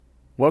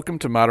Welcome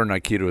to Modern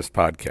Aikidoist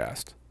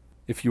Podcast.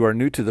 If you are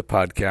new to the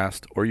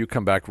podcast or you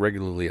come back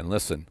regularly and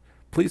listen,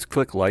 please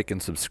click like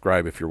and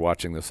subscribe if you're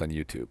watching this on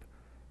YouTube.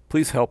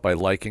 Please help by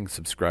liking,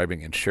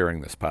 subscribing, and sharing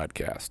this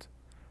podcast.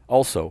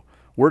 Also,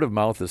 word of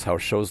mouth is how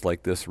shows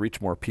like this reach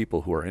more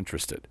people who are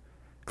interested.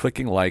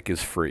 Clicking like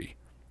is free.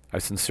 I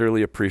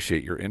sincerely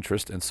appreciate your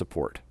interest and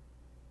support.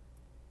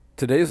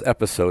 Today's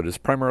episode is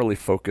primarily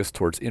focused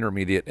towards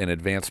intermediate and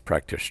advanced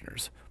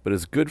practitioners, but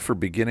is good for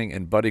beginning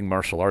and budding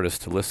martial artists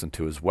to listen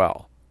to as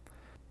well.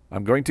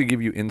 I'm going to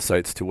give you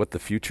insights to what the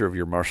future of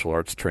your martial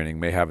arts training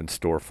may have in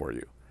store for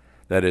you.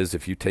 That is,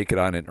 if you take it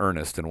on in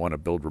earnest and want to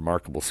build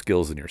remarkable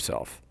skills in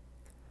yourself.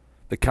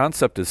 The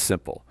concept is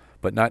simple,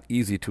 but not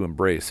easy to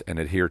embrace and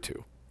adhere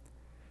to.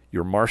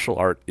 Your martial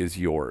art is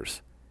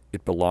yours.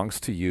 It belongs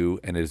to you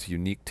and is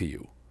unique to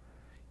you.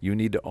 You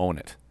need to own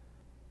it.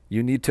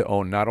 You need to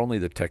own not only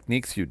the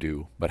techniques you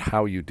do, but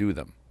how you do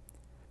them.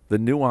 The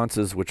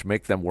nuances which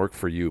make them work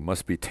for you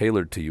must be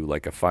tailored to you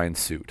like a fine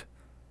suit.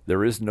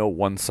 There is no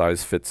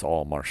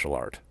one-size-fits-all martial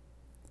art.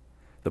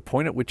 The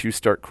point at which you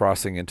start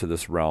crossing into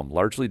this realm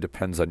largely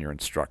depends on your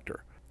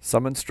instructor.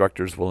 Some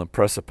instructors will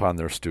impress upon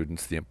their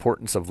students the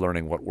importance of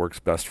learning what works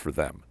best for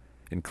them,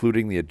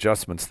 including the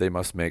adjustments they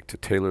must make to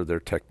tailor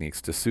their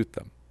techniques to suit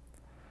them.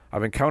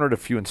 I've encountered a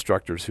few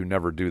instructors who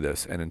never do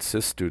this and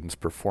insist students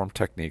perform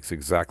techniques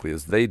exactly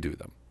as they do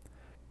them.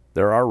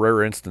 There are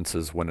rare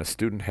instances when a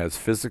student has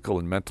physical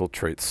and mental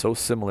traits so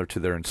similar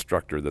to their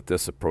instructor that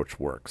this approach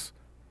works.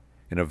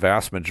 In a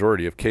vast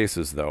majority of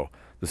cases, though,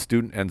 the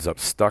student ends up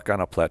stuck on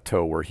a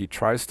plateau where he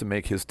tries to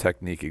make his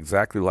technique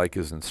exactly like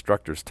his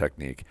instructor's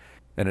technique,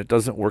 and it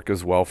doesn't work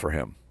as well for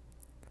him.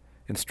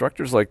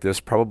 Instructors like this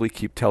probably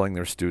keep telling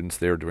their students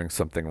they are doing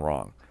something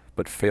wrong,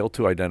 but fail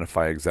to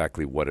identify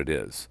exactly what it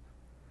is.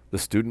 The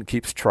student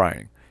keeps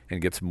trying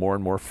and gets more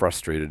and more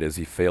frustrated as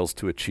he fails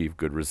to achieve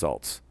good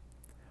results.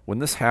 When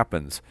this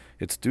happens,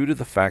 it's due to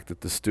the fact that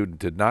the student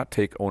did not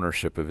take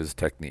ownership of his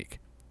technique.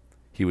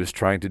 He was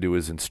trying to do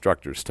his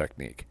instructor's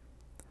technique.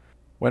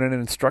 When an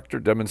instructor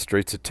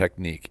demonstrates a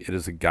technique, it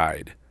is a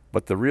guide,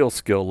 but the real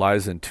skill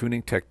lies in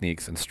tuning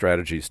techniques and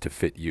strategies to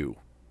fit you.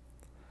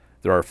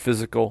 There are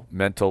physical,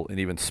 mental, and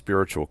even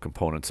spiritual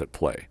components at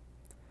play.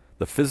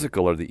 The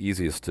physical are the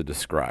easiest to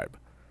describe.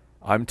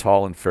 I'm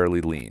tall and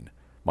fairly lean.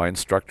 My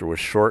instructor was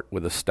short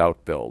with a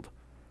stout build.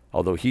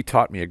 Although he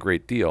taught me a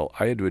great deal,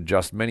 I had to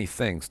adjust many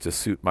things to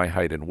suit my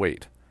height and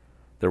weight.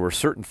 There were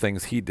certain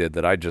things he did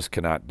that I just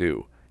cannot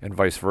do, and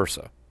vice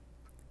versa.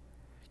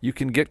 You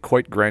can get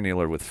quite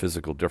granular with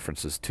physical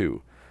differences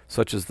too,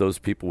 such as those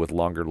people with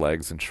longer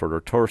legs and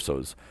shorter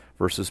torsos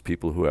versus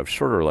people who have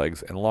shorter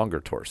legs and longer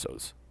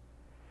torsos.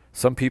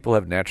 Some people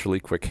have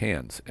naturally quick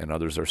hands, and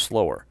others are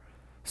slower.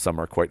 Some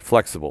are quite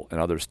flexible, and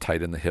others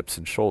tight in the hips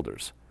and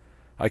shoulders.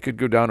 I could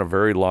go down a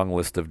very long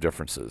list of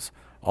differences,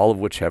 all of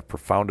which have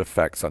profound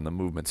effects on the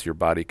movements your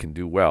body can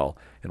do well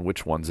and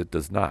which ones it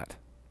does not.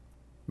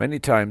 Many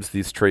times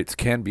these traits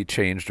can be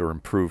changed or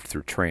improved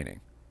through training.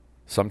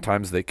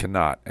 Sometimes they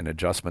cannot, and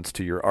adjustments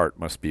to your art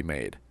must be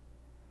made.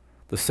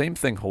 The same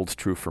thing holds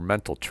true for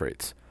mental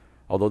traits,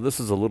 although this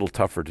is a little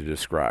tougher to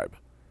describe.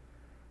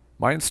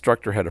 My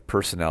instructor had a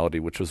personality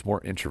which was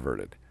more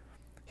introverted.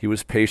 He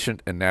was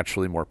patient and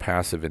naturally more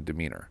passive in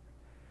demeanor.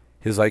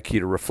 His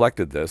Aikido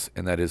reflected this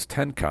in that his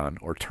tenkan,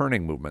 or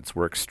turning movements,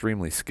 were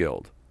extremely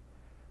skilled.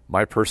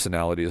 My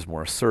personality is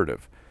more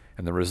assertive,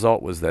 and the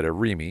result was that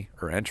irimi,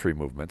 or entry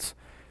movements,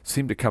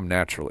 seemed to come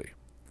naturally.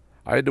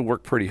 I had to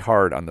work pretty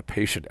hard on the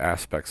patient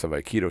aspects of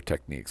Aikido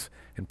techniques,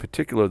 in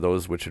particular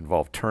those which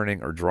involve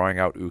turning or drawing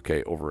out uke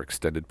over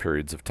extended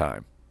periods of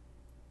time.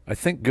 I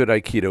think good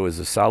Aikido is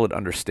a solid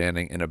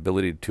understanding and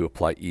ability to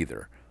apply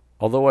either,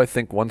 although I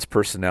think one's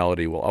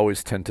personality will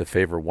always tend to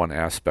favor one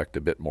aspect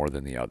a bit more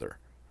than the other.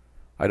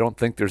 I don't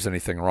think there's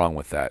anything wrong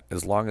with that,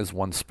 as long as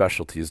one's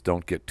specialties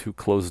don't get too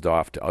closed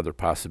off to other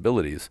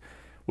possibilities,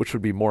 which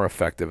would be more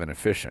effective and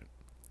efficient.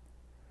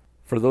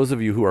 For those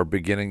of you who are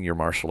beginning your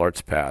martial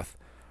arts path,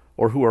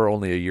 or who are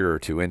only a year or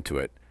two into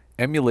it,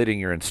 emulating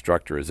your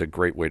instructor is a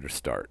great way to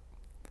start.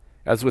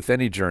 As with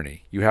any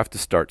journey, you have to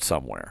start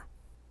somewhere.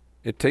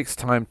 It takes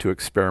time to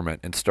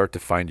experiment and start to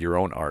find your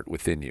own art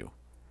within you.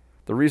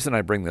 The reason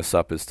I bring this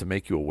up is to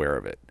make you aware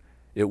of it.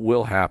 It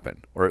will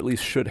happen, or at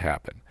least should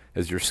happen,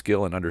 as your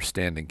skill and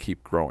understanding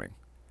keep growing.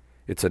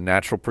 It's a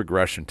natural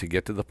progression to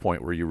get to the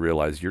point where you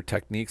realize your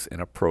techniques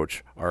and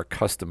approach are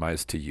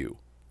customized to you.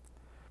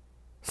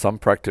 Some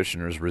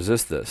practitioners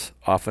resist this,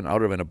 often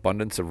out of an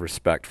abundance of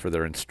respect for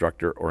their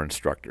instructor or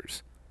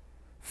instructors.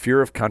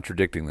 Fear of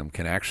contradicting them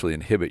can actually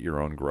inhibit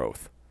your own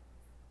growth.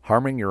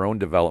 Harming your own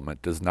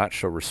development does not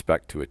show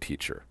respect to a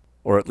teacher,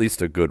 or at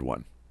least a good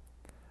one.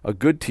 A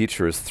good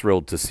teacher is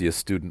thrilled to see a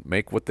student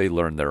make what they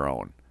learn their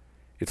own.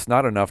 It's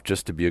not enough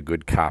just to be a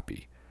good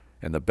copy,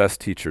 and the best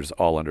teachers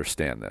all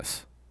understand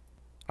this.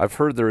 I've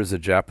heard there is a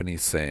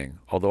Japanese saying,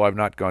 although I've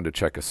not gone to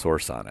check a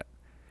source on it.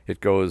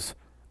 It goes,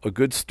 "A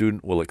good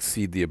student will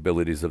exceed the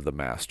abilities of the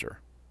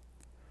master."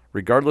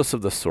 Regardless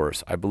of the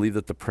source, I believe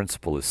that the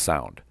principle is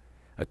sound.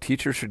 A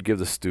teacher should give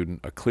the student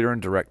a clear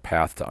and direct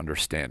path to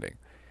understanding.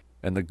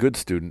 and the good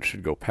student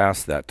should go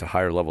past that to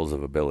higher levels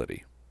of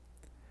ability.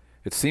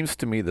 It seems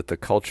to me that the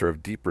culture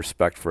of deep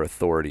respect for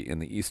authority in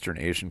the Eastern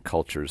Asian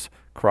cultures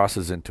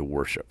crosses into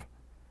worship.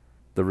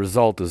 The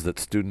result is that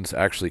students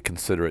actually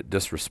consider it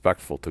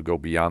disrespectful to go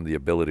beyond the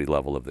ability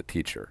level of the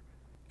teacher.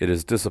 It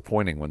is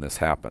disappointing when this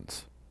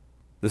happens.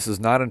 This is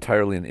not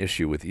entirely an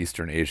issue with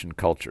Eastern Asian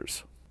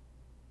cultures.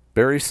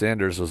 Barry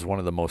Sanders was one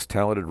of the most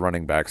talented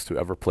running backs to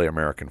ever play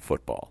American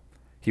football.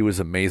 He was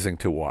amazing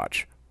to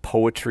watch,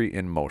 poetry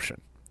in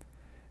motion.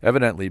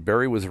 Evidently,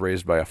 Barry was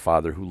raised by a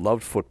father who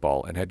loved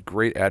football and had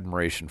great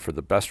admiration for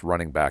the best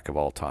running back of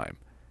all time,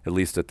 at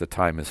least at the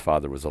time his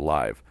father was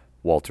alive,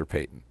 Walter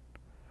Payton.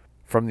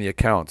 From the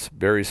accounts,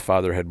 Barry's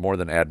father had more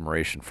than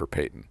admiration for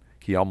Payton.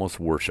 He almost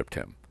worshipped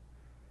him.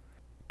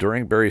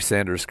 During Barry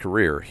Sanders'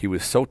 career, he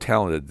was so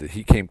talented that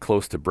he came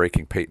close to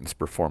breaking Payton's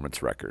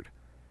performance record.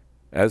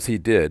 As he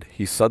did,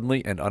 he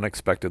suddenly and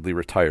unexpectedly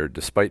retired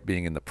despite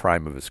being in the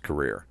prime of his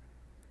career.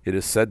 It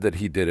is said that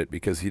he did it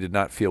because he did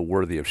not feel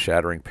worthy of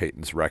shattering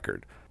Payton's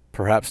record,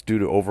 perhaps due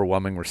to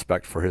overwhelming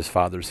respect for his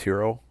father's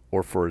hero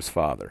or for his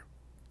father.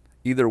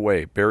 Either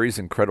way, Barry's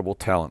incredible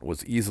talent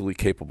was easily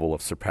capable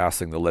of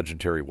surpassing the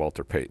legendary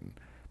Walter Payton,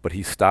 but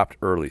he stopped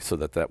early so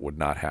that would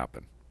not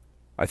happen.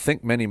 I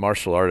think many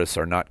martial artists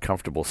are not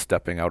comfortable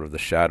stepping out of the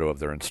shadow of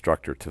their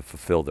instructor to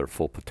fulfill their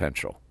full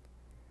potential.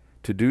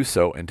 To do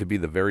so and to be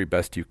the very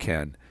best you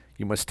can,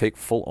 you must take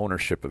full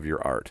ownership of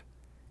your art.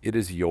 It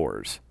is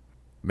yours.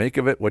 Make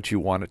of it what you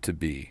want it to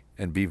be,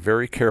 and be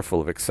very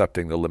careful of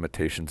accepting the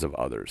limitations of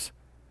others.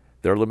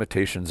 Their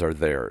limitations are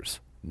theirs,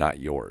 not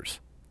yours.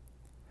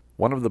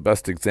 One of the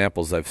best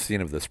examples I've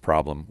seen of this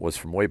problem was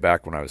from way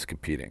back when I was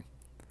competing.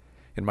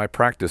 In my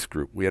practice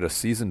group, we had a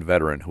seasoned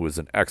veteran who was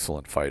an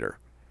excellent fighter.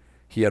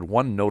 He had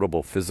one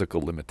notable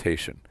physical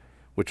limitation,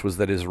 which was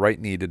that his right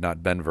knee did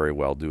not bend very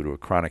well due to a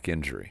chronic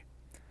injury.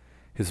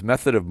 His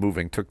method of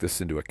moving took this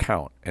into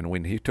account, and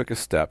when he took a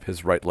step,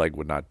 his right leg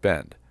would not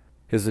bend.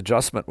 His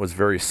adjustment was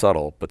very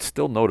subtle, but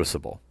still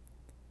noticeable.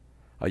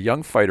 A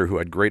young fighter who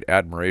had great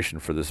admiration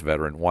for this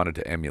veteran wanted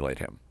to emulate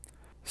him.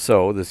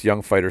 So, this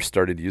young fighter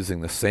started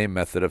using the same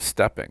method of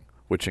stepping,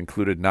 which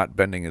included not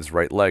bending his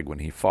right leg when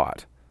he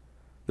fought.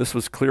 This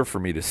was clear for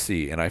me to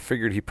see, and I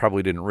figured he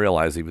probably didn't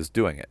realize he was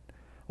doing it.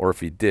 Or if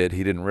he did,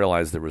 he didn't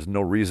realize there was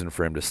no reason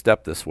for him to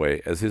step this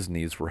way, as his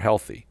knees were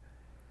healthy.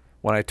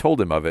 When I told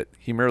him of it,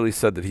 he merely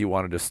said that he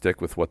wanted to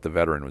stick with what the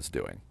veteran was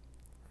doing.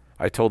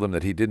 I told him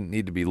that he didn't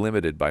need to be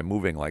limited by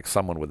moving like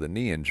someone with a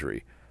knee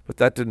injury, but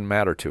that didn't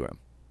matter to him.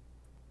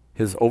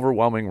 His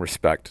overwhelming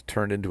respect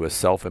turned into a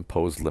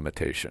self-imposed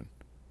limitation.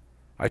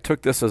 I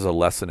took this as a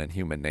lesson in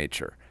human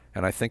nature,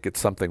 and I think it's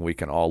something we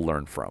can all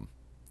learn from.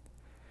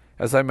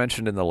 As I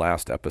mentioned in the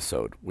last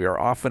episode, we are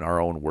often our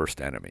own worst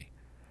enemy.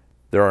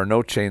 There are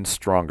no chains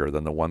stronger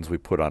than the ones we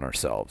put on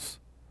ourselves.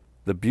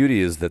 The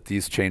beauty is that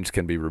these chains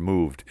can be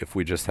removed if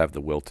we just have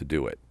the will to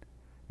do it.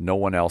 No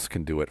one else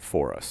can do it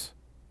for us.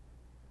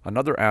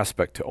 Another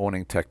aspect to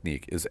owning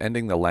technique is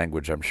ending the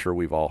language I'm sure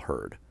we've all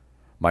heard.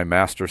 My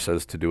master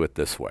says to do it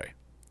this way.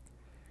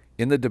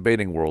 In the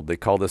debating world, they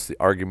call this the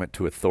argument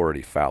to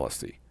authority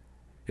fallacy.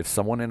 If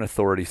someone in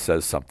authority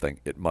says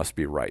something, it must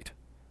be right.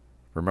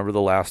 Remember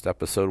the last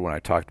episode when I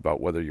talked about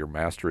whether your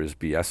master is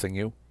BSing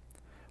you?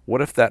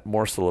 What if that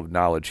morsel of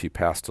knowledge he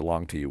passed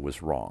along to you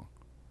was wrong?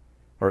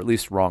 Or at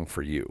least wrong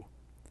for you.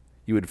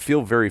 You would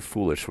feel very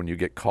foolish when you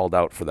get called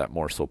out for that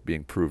morsel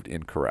being proved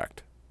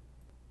incorrect.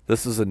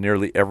 This is a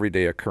nearly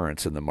everyday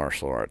occurrence in the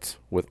martial arts,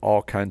 with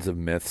all kinds of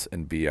myths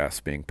and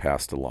BS being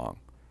passed along.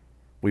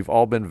 We've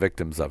all been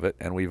victims of it,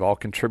 and we've all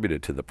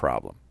contributed to the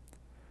problem.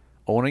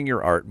 Owning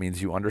your art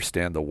means you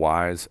understand the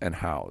whys and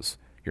hows.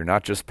 You're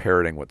not just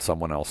parroting what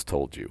someone else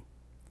told you.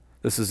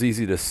 This is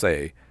easy to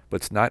say, but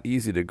it's not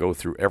easy to go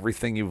through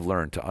everything you've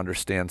learned to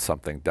understand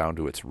something down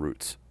to its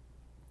roots.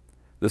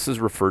 This is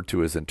referred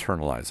to as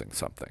internalizing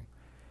something.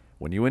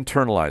 When you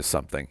internalize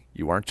something,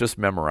 you aren't just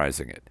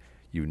memorizing it,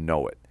 you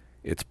know it.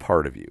 It's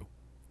part of you.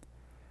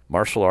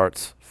 Martial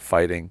arts,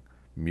 fighting,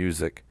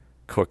 music,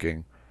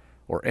 cooking,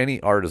 or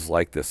any art is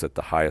like this at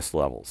the highest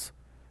levels.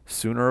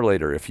 Sooner or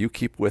later, if you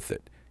keep with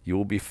it, you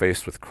will be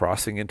faced with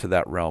crossing into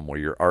that realm where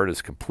your art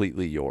is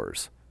completely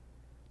yours.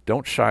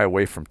 Don't shy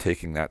away from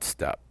taking that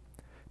step.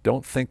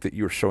 Don't think that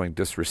you are showing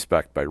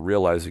disrespect by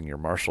realizing your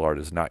martial art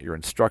is not your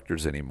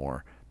instructor's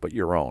anymore, but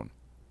your own.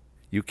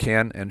 You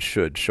can and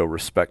should show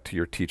respect to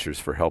your teachers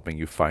for helping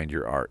you find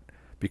your art,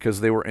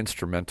 because they were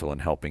instrumental in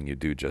helping you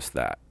do just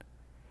that.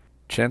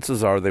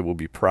 Chances are they will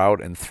be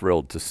proud and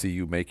thrilled to see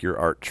you make your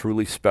art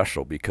truly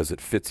special because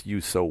it fits you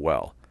so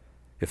well.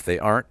 If they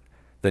aren't,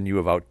 then you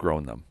have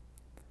outgrown them.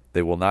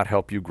 They will not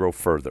help you grow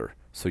further,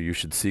 so you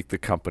should seek the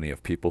company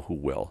of people who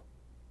will.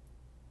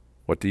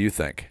 What do you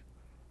think?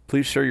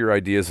 Please share your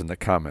ideas in the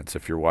comments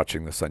if you're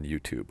watching this on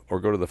YouTube, or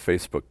go to the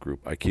Facebook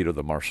group Aikido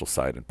the Martial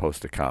Side and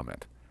post a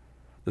comment.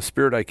 The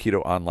Spirit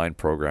Aikido online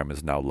program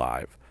is now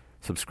live.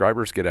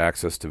 Subscribers get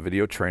access to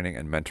video training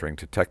and mentoring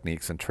to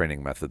techniques and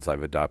training methods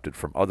I've adopted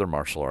from other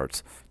martial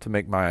arts to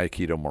make my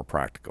Aikido more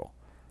practical.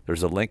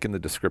 There's a link in the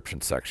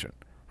description section.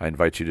 I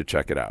invite you to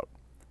check it out.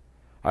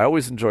 I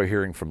always enjoy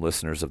hearing from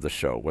listeners of the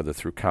show, whether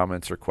through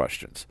comments or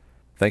questions.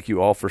 Thank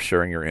you all for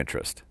sharing your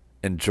interest.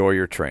 Enjoy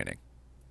your training.